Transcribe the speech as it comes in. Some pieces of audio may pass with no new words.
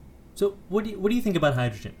So what do you think about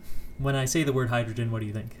hydrogen? When I say the word hydrogen, what do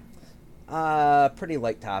you think? Pretty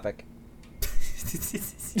light topic.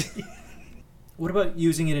 What about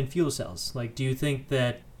using it in fuel cells? Do you think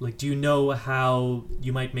that, do you know how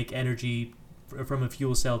you might make energy from a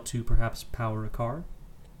fuel cell to perhaps power a car?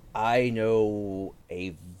 I know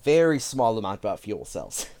a very small amount about fuel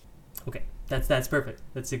cells. Okay, that's perfect.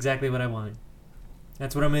 That's exactly what I wanted.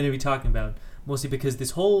 That's what I'm going to be talking about. Mostly because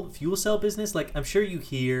this whole fuel cell business, I'm sure you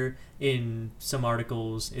hear in some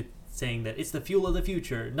articles it saying that it's the fuel of the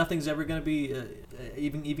future. Nothing's ever going to be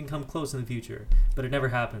even come close in the future. But it never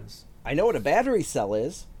happens. I know what a battery cell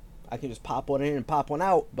is. I can just pop one in and pop one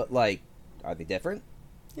out. But, are they different?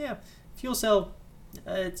 Yeah, fuel cell,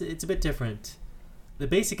 it's a bit different. The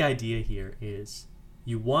basic idea here is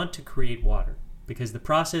you want to create water because the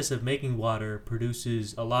process of making water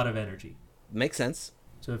produces a lot of energy. Makes sense.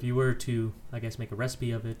 So if you were to, make a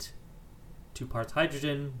recipe of it, 2 parts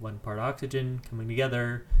hydrogen, 1 part oxygen coming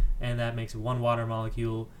together, and that makes 1 water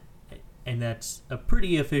molecule, and that's a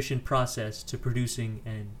pretty efficient process to producing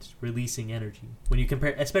and releasing energy.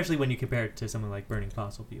 Especially when you compare it to something like burning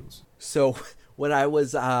fossil fuels. So when I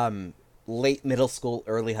was late middle school,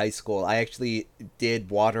 early high school, I actually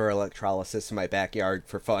did water electrolysis in my backyard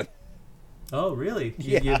for fun. Oh, really?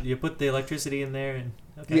 You put the electricity in there and...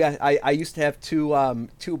 Okay. Yeah, I used to have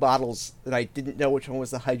two bottles, and I didn't know which one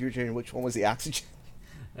was the hydrogen and which one was the oxygen.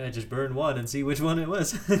 Just burn one and see which one it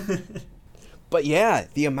was. But yeah,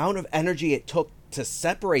 the amount of energy it took to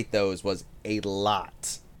separate those was a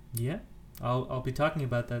lot. Yeah, I'll be talking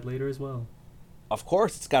about that later as well. Of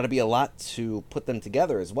course, it's got to be a lot to put them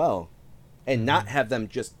together as well, and not have them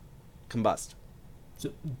just combust.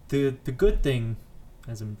 So the good thing,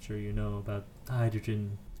 as I'm sure you know, about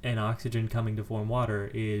hydrogen and oxygen coming to form water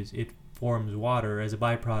is it forms water as a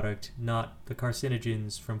byproduct, not the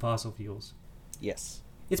carcinogens from fossil fuels. Yes.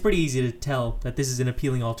 It's pretty easy to tell that this is an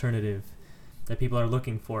appealing alternative that people are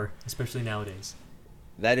looking for, especially nowadays.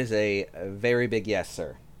 That is a very big yes,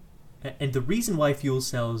 sir. And the reason why fuel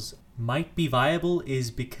cells might be viable is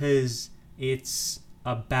because it's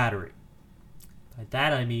a battery. By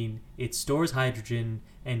that I mean it stores hydrogen,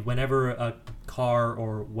 and whenever a car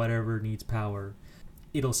or whatever needs power,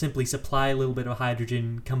 it'll simply supply a little bit of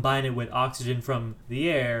hydrogen, combine it with oxygen from the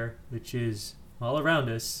air, which is all around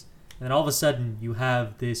us, and then all of a sudden you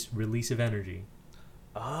have this release of energy.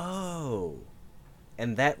 Oh.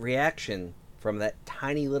 And that reaction from that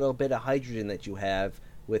tiny little bit of hydrogen that you have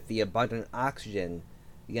with the abundant oxygen,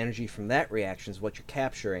 the energy from that reaction is what you're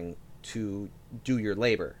capturing to do your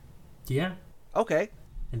labor. Yeah. Okay.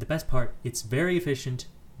 And the best part, it's very efficient,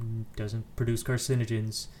 doesn't produce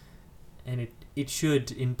carcinogens, and it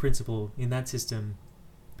should, in principle, in that system,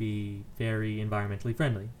 be very environmentally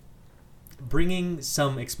friendly. Bringing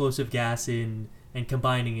some explosive gas in and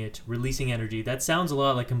combining it, releasing energy, that sounds a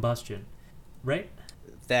lot like combustion, right?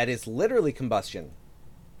 That is literally combustion.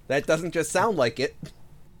 That doesn't just sound like it.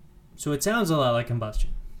 So it sounds a lot like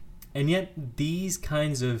combustion. And yet, these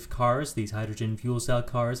kinds of cars, these hydrogen fuel cell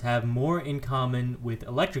cars, have more in common with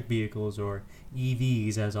electric vehicles, or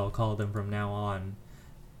EVs as I'll call them from now on,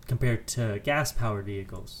 compared to gas-powered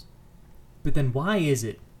vehicles. But then why is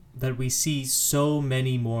it that we see so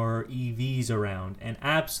many more EVs around and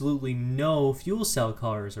absolutely no fuel cell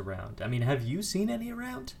cars around? I mean, have you seen any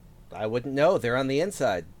around? I wouldn't know. They're on the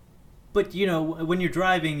inside. But, when you're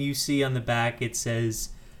driving, you see on the back it says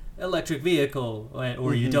electric vehicle,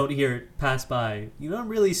 or you don't hear it pass by. You don't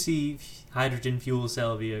really see hydrogen fuel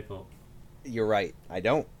cell vehicle. You're right. I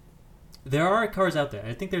don't. There are cars out there.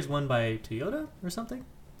 I think there's one by Toyota or something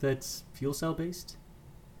that's fuel cell based.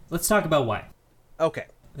 Let's talk about why. Okay.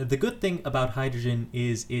 The good thing about hydrogen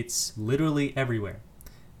is it's literally everywhere.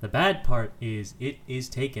 The bad part is it is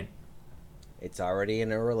taken. It's already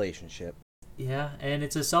in a relationship. Yeah, and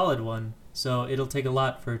it's a solid one, so it'll take a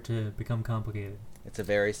lot for it to become complicated. It's a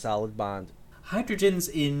very solid bond. Hydrogen's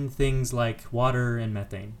in things like water and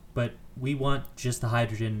methane, but we want just the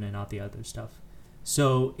hydrogen and not the other stuff.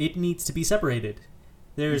 So it needs to be separated.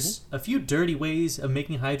 There's a few dirty ways of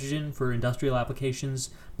making hydrogen for industrial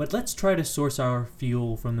applications, but let's try to source our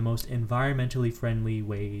fuel from the most environmentally friendly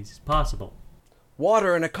ways possible.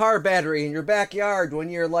 Water in a car battery in your backyard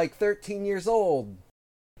when you're 13 years old.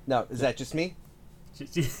 No, is that just me?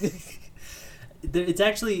 It's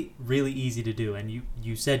actually really easy to do, and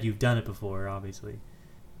you said you've done it before, obviously.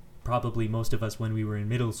 Probably most of us, when we were in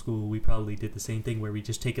middle school, we probably did the same thing where we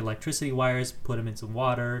just take electricity wires, put them in some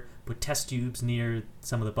water, put test tubes near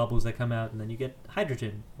some of the bubbles that come out, and then you get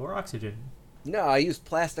hydrogen or oxygen. No, I used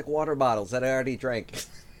plastic water bottles that I already drank.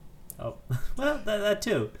 Oh, well, that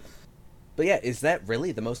too. But yeah, is that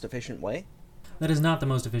really the most efficient way? That is not the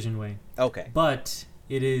most efficient way, Okay. but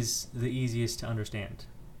it is the easiest to understand.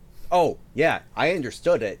 Oh, yeah, I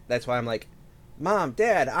understood it. That's why I'm like, Mom,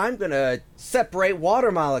 Dad, I'm gonna separate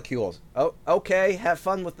water molecules. Oh, okay, have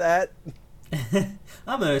fun with that.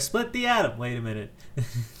 I'm going to split the atom. Wait a minute.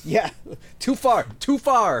 Yeah, too far, too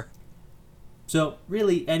far. So,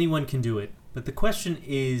 really, anyone can do it. But the question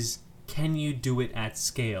is, can you do it at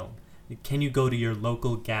scale? Can you go to your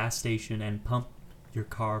local gas station and pump your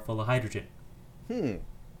car full of hydrogen?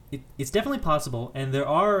 It's definitely possible, and there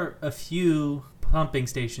are a few pumping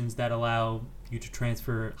stations that allow you to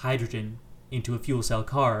transfer hydrogen into a fuel cell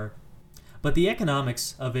car, but the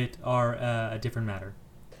economics of it are a different matter.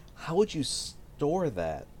 How would you store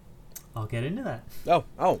that? I'll get into that.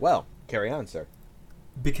 Oh, well, carry on, sir.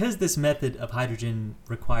 Because this method of hydrogen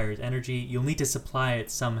requires energy, you'll need to supply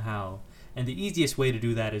it somehow, and the easiest way to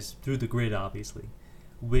do that is through the grid, obviously,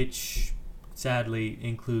 which sadly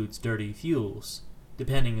includes dirty fuels,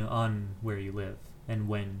 depending on where you live and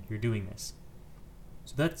when you're doing this.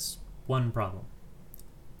 So that's one problem.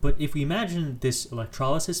 But if we imagine this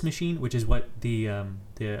electrolysis machine, which is what the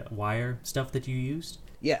wire stuff that you used,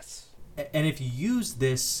 Yes. and if you use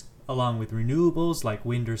this along with renewables like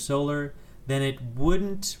wind or solar, then it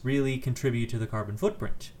wouldn't really contribute to the carbon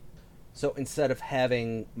footprint. So instead of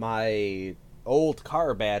having my old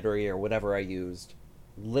car battery or whatever I used,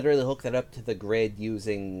 literally hook that up to the grid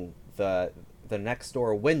using the next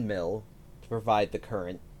door windmill to provide the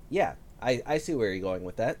current. Yeah, I see where you're going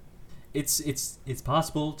with that. It's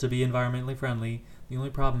possible to be environmentally friendly. The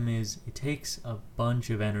only problem is it takes a bunch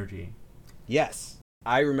of energy. Yes.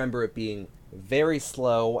 I remember it being very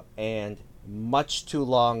slow and much too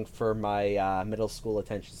long for my middle school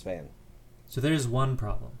attention span. So there's one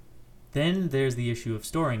problem. Then there's the issue of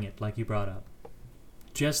storing it, like you brought up.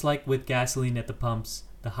 Just like with gasoline at the pumps,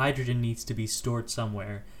 the hydrogen needs to be stored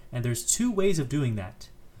somewhere, and there's two ways of doing that.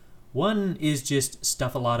 One is just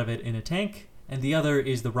stuff a lot of it in a tank, and the other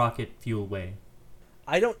is the rocket fuel way.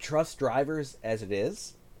 I don't trust drivers as it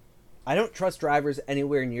is. I don't trust drivers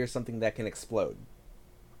anywhere near something that can explode.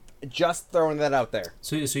 Just throwing that out there.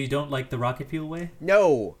 So you don't like the rocket fuel way?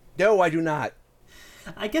 No, I do not.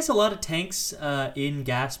 I guess a lot of tanks in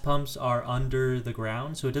gas pumps are under the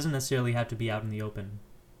ground, so it doesn't necessarily have to be out in the open.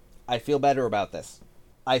 I feel better about this.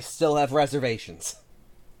 I still have reservations.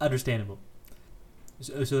 Understandable.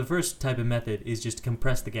 So the first type of method is just to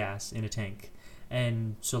compress the gas in a tank.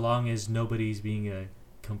 And so long as nobody's being a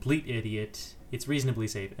complete idiot, it's reasonably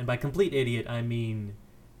safe. And by complete idiot, I mean,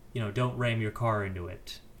 don't ram your car into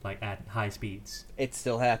it, like at high speeds. It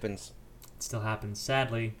still happens. It still happens,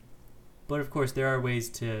 sadly. But of course, there are ways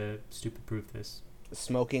to stupid-proof this.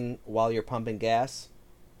 Smoking while you're pumping gas,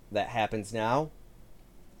 that happens now.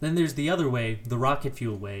 Then there's the other way, the rocket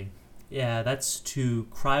fuel way. Yeah, that's to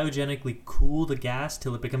cryogenically cool the gas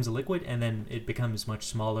till it becomes a liquid, and then it becomes much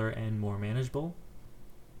smaller and more manageable.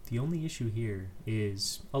 The only issue here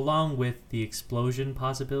is, along with the explosion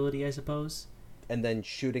possibility, I suppose, and then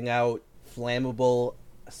shooting out flammable,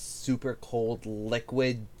 super cold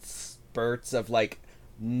liquid spurts of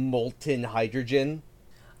molten hydrogen.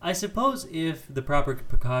 I suppose if the proper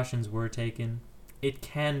precautions were taken, it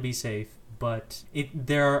can be safe, but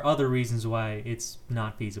there are other reasons why it's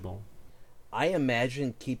not feasible. I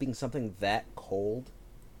imagine keeping something that cold,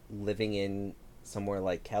 living in somewhere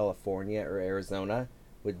like California or Arizona,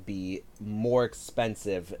 would be more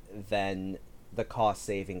expensive than the cost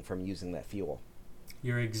saving from using that fuel.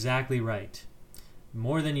 You're exactly right.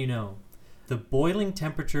 More than you know. The boiling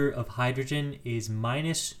temperature of hydrogen is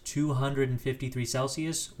minus 253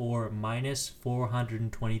 Celsius or minus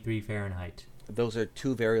 423 Fahrenheit. Those are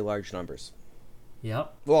two very large numbers.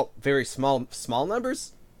 Yep. Well, very small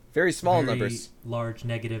numbers? Very small Very numbers. large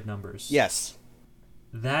negative numbers. Yes.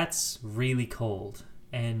 That's really cold,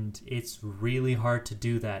 and it's really hard to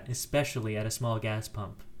do that, especially at a small gas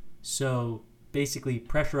pump. So basically,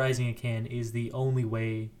 pressurizing a can is the only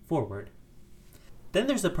way forward. Then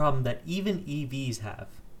there's the problem that even EVs have.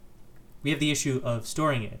 We have the issue of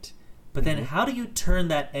storing it, but then how do you turn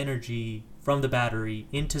that energy from the battery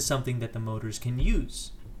into something that the motors can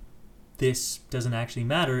use? This doesn't actually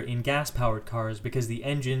matter in gas-powered cars because the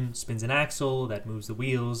engine spins an axle that moves the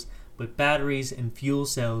wheels, but batteries and fuel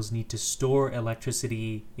cells need to store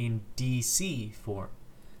electricity in DC form.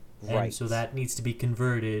 Right. And so that needs to be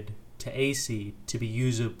converted to AC to be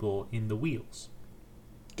usable in the wheels.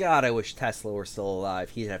 God, I wish Tesla were still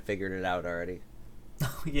alive. He'd have figured it out already.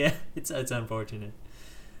 Yeah, it's unfortunate.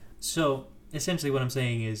 So, essentially what I'm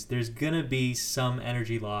saying is there's going to be some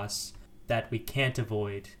energy loss that we can't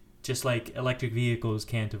avoid, just like electric vehicles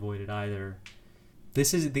can't avoid it either.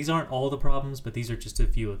 These aren't all the problems, but these are just a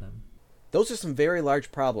few of them. Those are some very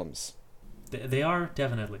large problems. They are,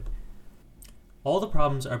 definitely. All the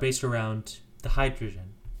problems are based around the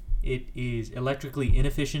hydrogen. It is electrically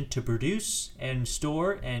inefficient to produce and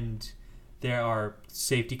store, and there are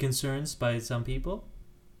safety concerns by some people.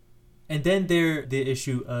 And then there's the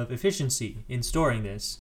issue of efficiency in storing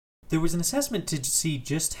this. There was an assessment to see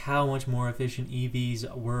just how much more efficient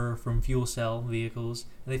EVs were from fuel cell vehicles,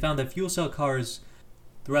 and they found that fuel cell cars,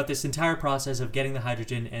 throughout this entire process of getting the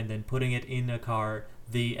hydrogen and then putting it in a car,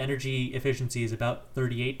 the energy efficiency is about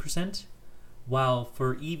 38%, while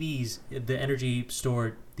for EVs, the energy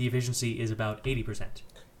stored, the efficiency is about 80%.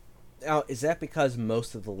 Now, is that because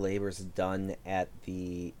most of the labor is done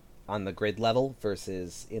on the grid level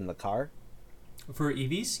versus in the car? For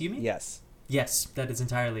EVs, you mean? Yes. Yes, that is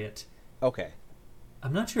entirely it. Okay.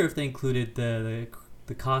 I'm not sure if they included the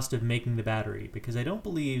cost of making the battery, because I don't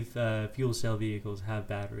believe fuel cell vehicles have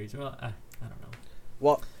batteries. Well, I don't know.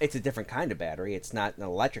 Well, it's a different kind of battery. It's not an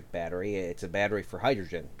electric battery. It's a battery for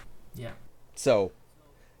hydrogen. Yeah. So,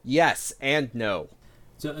 yes and no.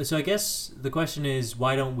 So I guess the question is,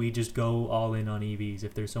 why don't we just go all in on EVs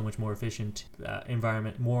if they're so much more efficient,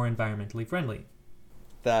 more environmentally friendly?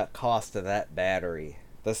 The cost of that battery.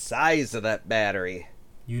 The size of that battery.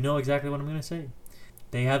 You know exactly what I'm going to say.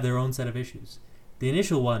 They have their own set of issues. The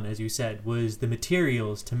initial one, as you said, was the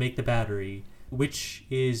materials to make the battery, which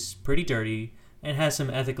is pretty dirty and has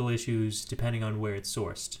some ethical issues depending on where it's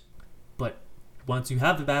sourced. But once you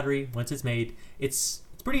have the battery, once it's made, it's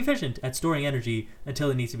pretty efficient at storing energy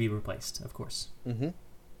until it needs to be replaced, of course. Mm-hmm.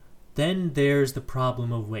 Then there's the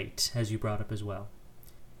problem of weight, as you brought up as well.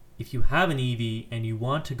 If you have an EV and you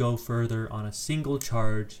want to go further on a single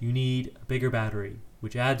charge, you need a bigger battery,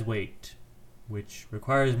 which adds weight, which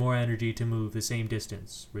requires more energy to move the same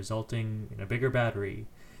distance, resulting in a bigger battery.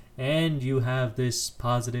 And you have this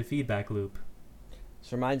positive feedback loop.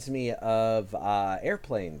 This reminds me of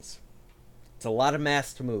airplanes. It's a lot of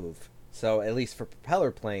mass to move. So at least for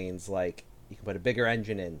propeller planes, like, you can put a bigger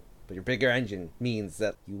engine in. But your bigger engine means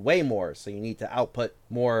that you weigh more, so you need to output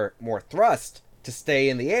more thrust to stay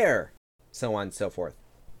in the air, so on and so forth.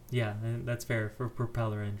 Yeah, that's fair for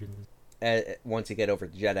propeller engines. Once you get over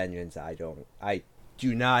to jet engines,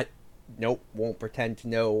 won't pretend to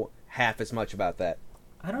know half as much about that.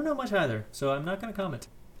 I don't know much either, so I'm not going to comment.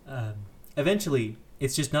 Eventually,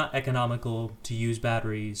 it's just not economical to use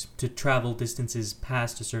batteries to travel distances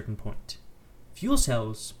past a certain point. Fuel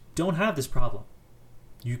cells don't have this problem.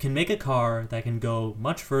 You can make a car that can go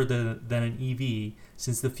much further than an EV,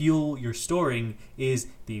 since the fuel you're storing is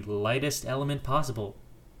the lightest element possible.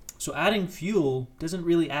 So adding fuel doesn't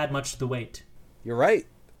really add much to the weight. You're right.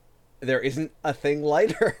 There isn't a thing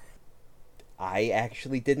lighter. I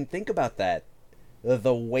actually didn't think about that.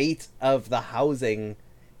 The weight of the housing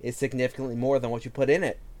is significantly more than what you put in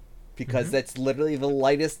it, because that's literally the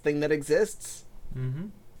lightest thing that exists. Mm-hmm.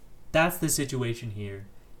 That's the situation here.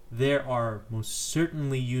 There are most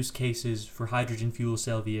certainly use cases for hydrogen fuel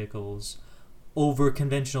cell vehicles over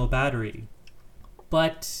conventional battery,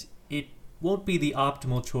 but it won't be the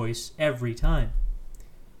optimal choice every time.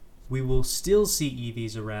 We will still see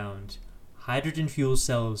EVs around. Hydrogen fuel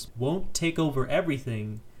cells won't take over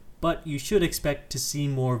everything, but you should expect to see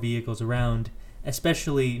more vehicles around,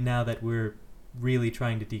 especially now that we're really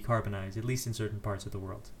trying to decarbonize, at least in certain parts of the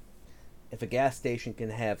world. If a gas station can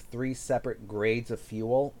have 3 separate grades of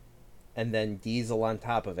fuel, and then diesel on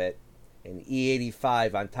top of it, and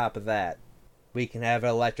E85 on top of that, we can have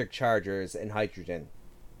electric chargers and hydrogen.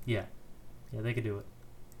 Yeah, they could do it.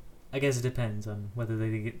 I guess it depends on whether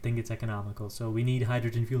they think it's economical. So we need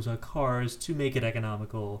hydrogen fuel cell cars to make it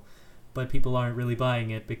economical, but people aren't really buying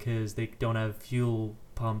it because they don't have fuel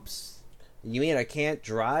pumps. You mean I can't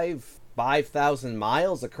drive 5,000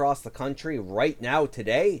 miles across the country right now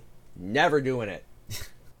today? Never doing it.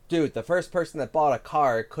 Dude, the first person that bought a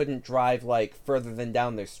car couldn't drive, further than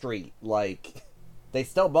down their street. They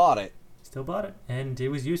still bought it. Still bought it, and it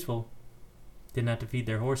was useful. Didn't have to feed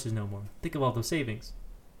their horses no more. Think of all those savings.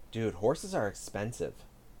 Dude, horses are expensive.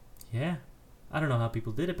 Yeah. I don't know how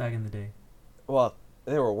people did it back in the day. Well,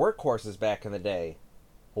 there were workhorses back in the day.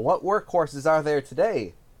 What workhorses are there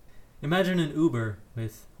today? Imagine an Uber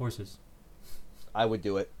with horses. I would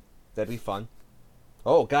do it. That'd be fun.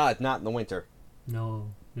 Oh, God, not in the winter.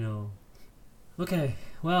 No. Okay,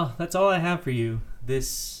 well, that's all I have for you.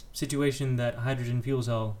 This situation that hydrogen fuel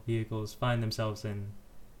cell vehicles find themselves in.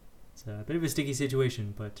 It's a bit of a sticky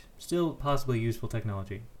situation, but still possibly useful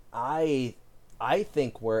technology. I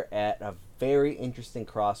think we're at a very interesting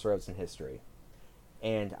crossroads in history.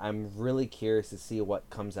 And I'm really curious to see what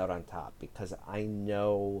comes out on top, because I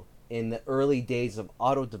know in the early days of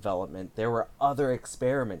auto development, there were other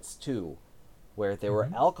experiments too, where there were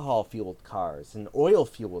alcohol-fueled cars and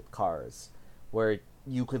oil-fueled cars, where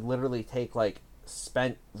you could literally take, like,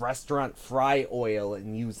 spent restaurant fry oil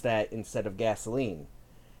and use that instead of gasoline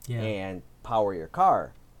and power your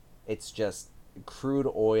car. It's just crude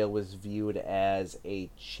oil was viewed as a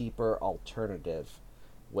cheaper alternative,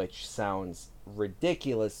 which sounds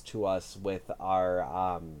ridiculous to us with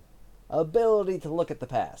our ability to look at the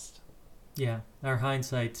past. Yeah, our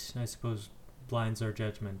hindsight, I suppose, blinds our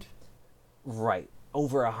judgment. Right.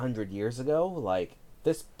 Over 100 years ago, like,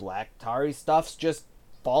 this black tarry stuff's just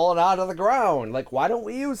falling out of the ground. Like, why don't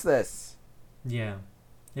we use this? Yeah.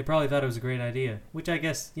 They probably thought it was a great idea, which I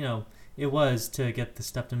guess, it was to get the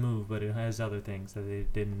stuff to move, but it has other things that they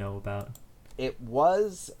didn't know about. It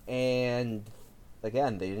was, and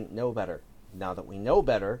again, they didn't know better. Now that we know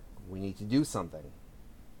better, we need to do something.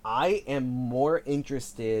 I am more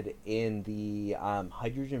interested in the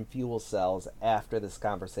hydrogen fuel cells after this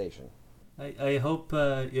conversation. I hope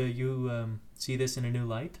you see this in a new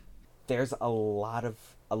light. There's a lot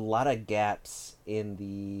of gaps in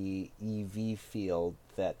the EV field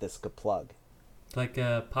that this could plug. Like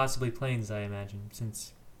possibly planes, I imagine,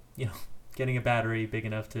 since getting a battery big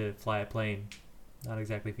enough to fly a plane, not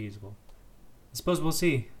exactly feasible. I suppose we'll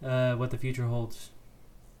see what the future holds.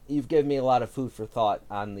 You've given me a lot of food for thought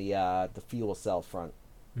on the fuel cell front.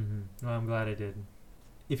 Mm-hmm. Well, I'm glad I did.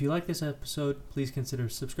 If you like this episode, please consider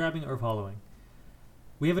subscribing or following.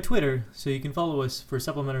 We have a Twitter, so you can follow us for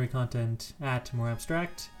supplementary content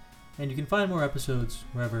 @MoreAbstract, and you can find more episodes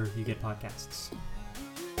wherever you get podcasts.